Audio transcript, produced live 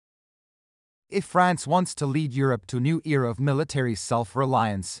If France wants to lead Europe to a new era of military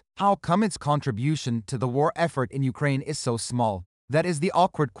self-reliance, how come its contribution to the war effort in Ukraine is so small? That is the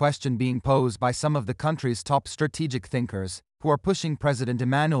awkward question being posed by some of the country's top strategic thinkers, who are pushing President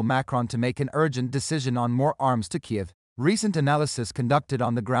Emmanuel Macron to make an urgent decision on more arms to Kiev. Recent analysis conducted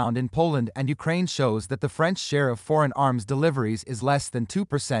on the ground in Poland and Ukraine shows that the French share of foreign arms deliveries is less than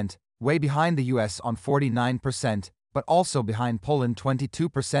 2%, way behind the US on 49%, but also behind Poland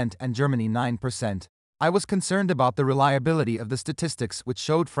 22% and Germany 9%. I was concerned about the reliability of the statistics, which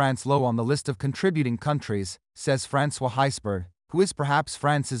showed France low on the list of contributing countries, says François Heisberg, who is perhaps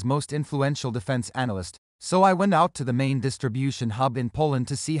France's most influential defense analyst. So I went out to the main distribution hub in Poland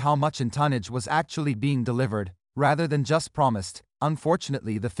to see how much in tonnage was actually being delivered, rather than just promised.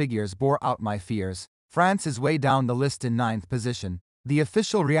 Unfortunately, the figures bore out my fears. France is way down the list in 9th position. The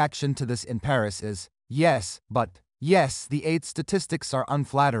official reaction to this in Paris is, yes, but... Yes, the aid statistics are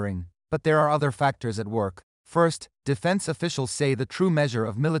unflattering, but there are other factors at work. First, defense officials say the true measure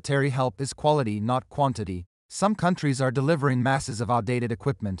of military help is quality, not quantity. Some countries are delivering masses of outdated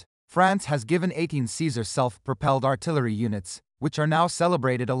equipment. France has given 18 Caesar self-propelled artillery units, which are now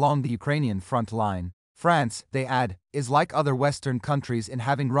celebrated along the Ukrainian front line. France, they add, is like other Western countries in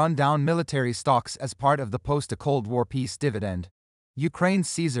having run down military stocks as part of the post-Cold War peace dividend. Ukraine's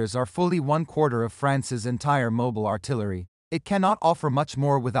Caesars are fully 1/4 of France's entire mobile artillery. It cannot offer much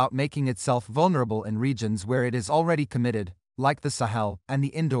more without making itself vulnerable in regions where it is already committed, like the Sahel and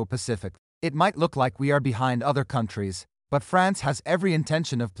the Indo-Pacific. It might look like we are behind other countries, but France has every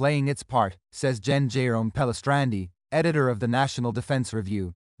intention of playing its part, says Jérôme Pellestrandi, editor of the National Defense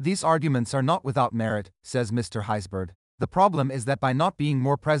Review. These arguments are not without merit, says Mr. Heisberg. The problem is that by not being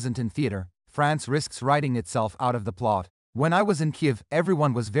more present in theater, France risks writing itself out of the plot. When I was in Kiev,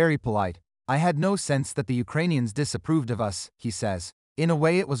 everyone was very polite. I had no sense that the Ukrainians disapproved of us, he says. In a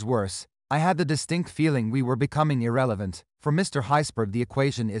way it was worse. I had the distinct feeling we were becoming irrelevant. For Mr. Heisberg, the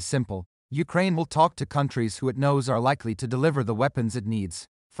equation is simple. Ukraine will talk to countries who it knows are likely to deliver the weapons it needs.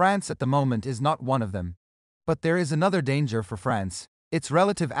 France at the moment is not one of them. But there is another danger for France. Its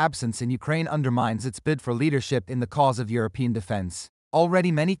relative absence in Ukraine undermines its bid for leadership in the cause of European defense.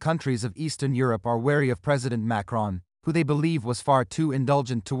 Already many countries of Eastern Europe are wary of President Macron, who they believe was far too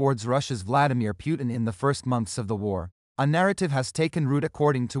indulgent towards Russia's Vladimir Putin in the first months of the war. A narrative has taken root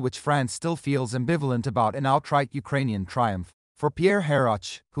according to which France still feels ambivalent about an outright Ukrainian triumph. For Pierre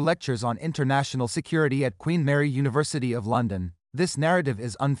Haroch, who lectures on international security at Queen Mary University of London, this narrative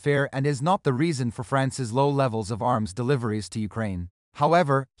is unfair and is not the reason for France's low levels of arms deliveries to Ukraine.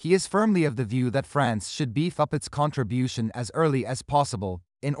 However, he is firmly of the view that France should beef up its contribution as early as possible,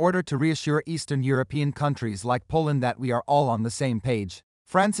 in order to reassure Eastern European countries like Poland that we are all on the same page.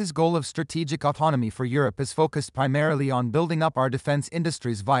 France's goal of strategic autonomy for Europe is focused primarily on building up our defense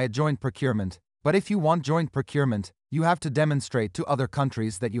industries via joint procurement. But if you want joint procurement, you have to demonstrate to other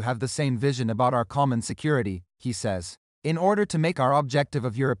countries that you have the same vision about our common security, he says. In order to make our objective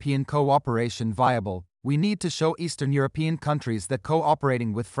of European cooperation viable, we need to show Eastern European countries that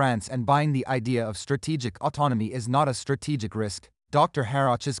cooperating with France and buying the idea of strategic autonomy is not a strategic risk. Dr.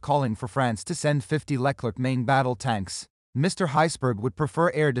 Haroch is calling for France to send 50 Leclerc main battle tanks. Mr. Heisberg would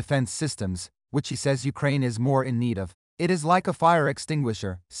prefer air defense systems, which he says Ukraine is more in need of. It is like a fire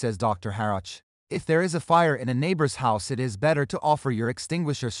extinguisher, says Dr. Haroch. If there is a fire in a neighbor's house, it is better to offer your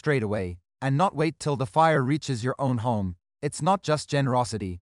extinguisher straight away, and not wait till the fire reaches your own home. It's not just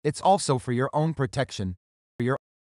generosity, it's also for your own protection.